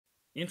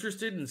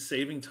Interested in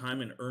saving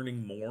time and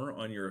earning more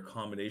on your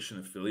accommodation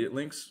affiliate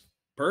links?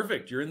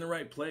 Perfect, you're in the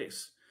right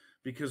place.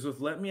 Because with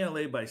Let Me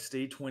LA by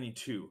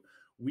Stay22,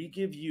 we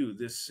give you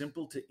this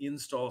simple to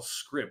install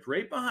script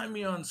right behind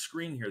me on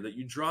screen here that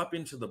you drop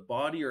into the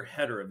body or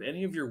header of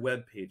any of your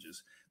web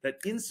pages that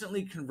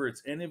instantly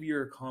converts any of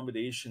your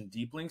accommodation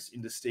deep links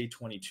into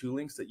Stay22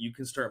 links that you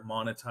can start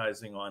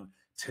monetizing on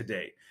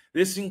today.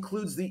 This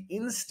includes the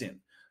instant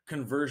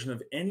conversion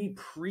of any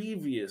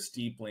previous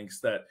deep links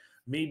that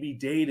may be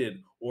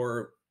dated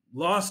or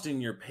lost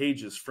in your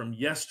pages from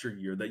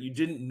yesteryear that you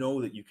didn't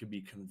know that you could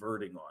be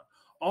converting on.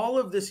 All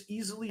of this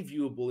easily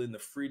viewable in the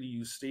free to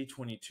use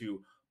Stay22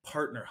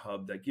 Partner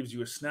Hub that gives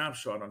you a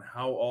snapshot on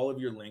how all of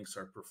your links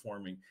are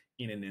performing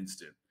in an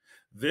instant.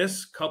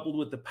 This, coupled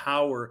with the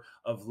power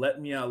of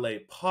Let Me LA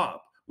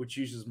Pop, which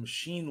uses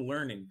machine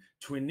learning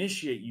to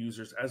initiate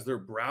users as they're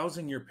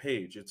browsing your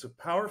page, it's a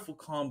powerful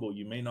combo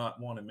you may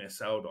not want to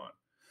miss out on.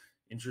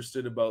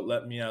 Interested about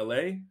Let Me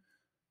LA?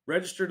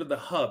 Register to the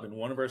hub and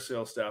one of our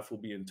sales staff will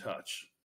be in touch.